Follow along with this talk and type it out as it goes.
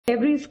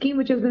Every scheme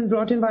which has been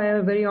brought in by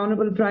a very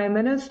honorable Prime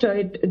Minister,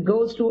 it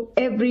goes to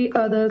every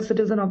other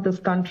citizen of this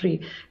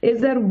country.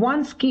 Is there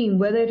one scheme,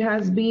 whether it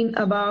has been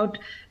about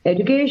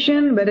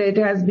education, whether it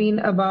has been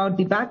about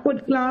the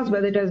backward class,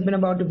 whether it has been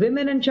about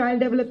women and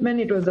child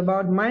development, it was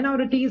about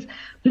minorities?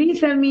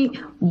 Please tell me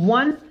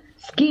one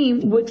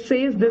scheme which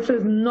says this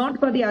is not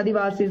for the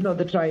Adivasis or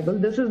the tribal,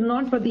 this is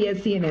not for the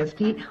SC and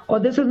ST, or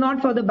this is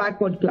not for the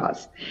backward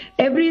class.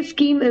 Every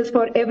scheme is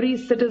for every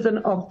citizen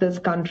of this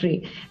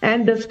country.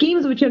 And the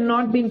schemes which are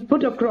not being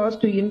put across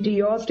into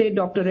your state,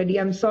 Dr. Reddy,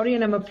 I'm sorry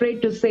and I'm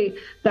afraid to say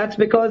that's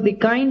because the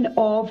kind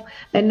of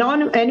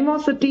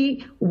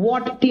animosity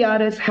what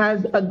TRS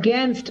has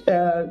against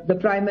the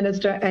Prime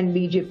Minister and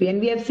BJP.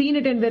 And we have seen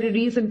it in very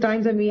recent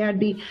times when we had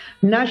the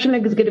National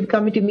Executive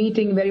Committee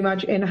meeting very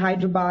much in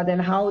Hyderabad,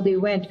 and how they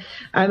went.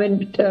 I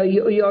mean,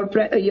 your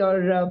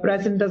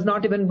president does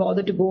not even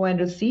bother to go and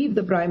receive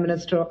the Prime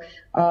Minister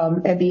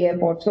at the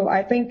airport. So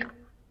I think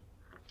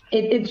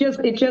it's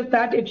just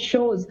that it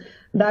shows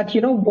that,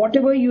 you know,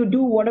 whatever you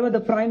do, whatever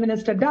the Prime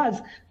Minister does,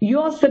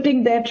 you're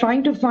sitting there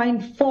trying to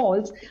find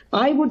faults.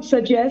 I would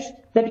suggest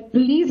that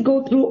please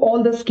go through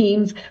all the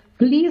schemes.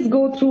 Please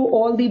go through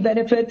all the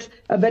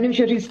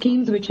beneficiary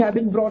schemes which have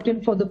been brought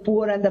in for the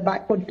poor and the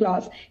backward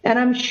class. And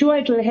I'm sure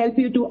it will help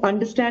you to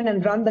understand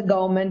and run the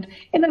government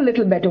in a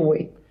little better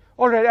way.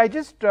 All right, I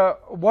just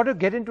want to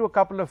get into a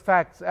couple of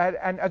facts.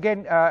 And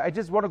again, I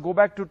just want to go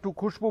back to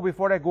Khushbu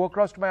before I go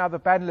across to my other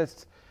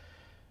panelists.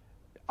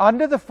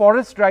 Under the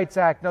Forest Rights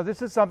Act, now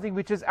this is something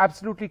which is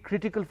absolutely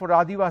critical for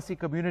Adivasi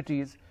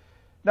communities.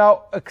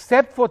 Now,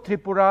 except for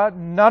Tripura,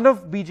 none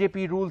of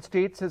BJP-ruled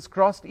states has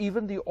crossed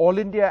even the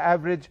all-India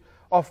average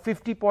of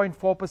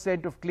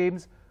 50.4% of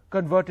claims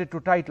converted to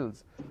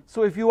titles.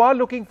 So if you are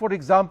looking, for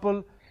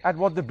example, at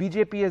what the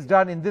BJP has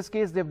done, in this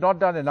case, they've not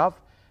done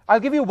enough. I'll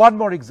give you one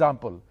more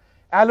example.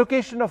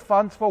 Allocation of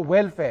funds for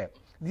welfare.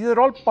 These are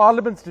all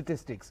parliament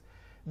statistics.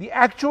 The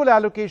actual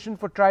allocation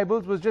for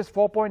tribals was just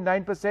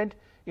 4.9%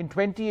 in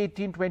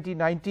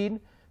 2018-2019.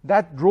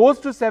 That rose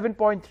to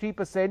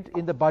 7.3%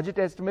 in the budget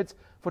estimates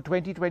for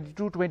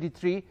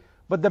 2022-23,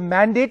 but the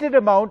mandated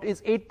amount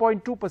is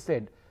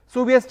 8.2%.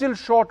 So we are still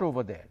short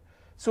over there.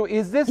 So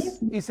is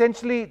this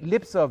essentially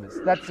lip service?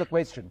 That's the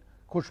question.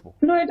 Khushbu.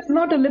 No, it's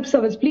not a lip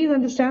service. Please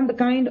understand the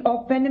kind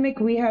of pandemic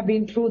we have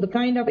been through, the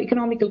kind of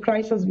economical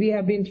crisis we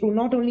have been through,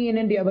 not only in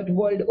India, but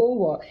world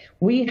over.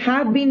 We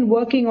have been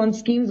working on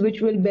schemes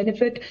which will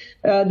benefit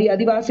the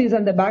Adivasis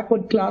and the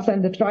backward class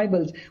and the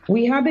tribals.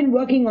 We have been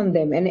working on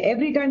them. And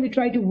every time we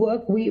try to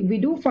work, we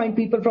do find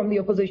people from the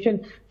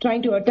opposition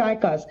trying to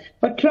attack us.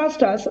 But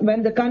trust us,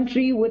 when the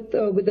country with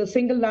the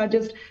single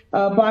largest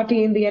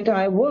party in the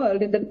entire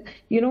world,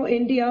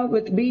 India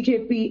with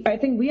BJP, I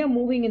think we are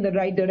moving in the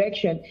right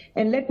direction.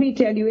 And let me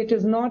tell you, it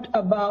is not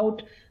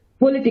about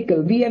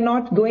political. We are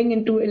not going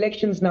into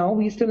elections now.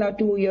 We still are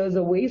 2 years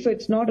away. So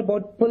it's not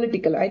about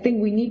political. I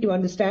think we need to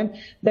understand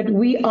that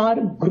we are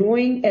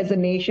growing as a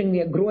nation. We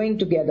are growing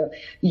together.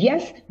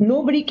 Yes,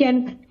 nobody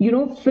can,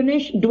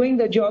 finish doing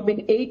the job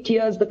in 8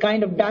 years. The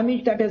kind of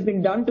damage that has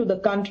been done to the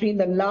country in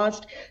the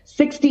last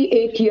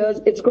 68 years,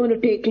 it's going to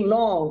take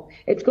long.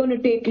 It's going to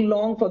take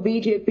long for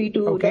BJP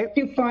to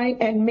rectify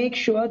and make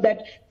sure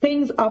that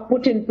things are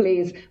put in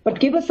place. But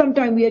give us some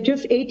time. We are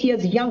just 8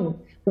 years young.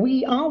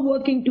 We are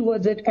working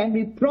towards it, and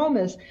we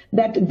promise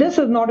that this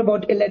is not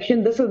about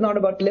election, this is not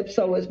about lip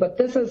service, but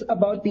this is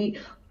about the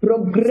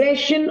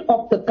progression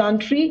of the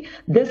country.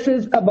 This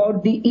is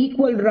about the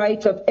equal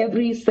rights of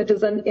every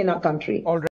citizen in our country.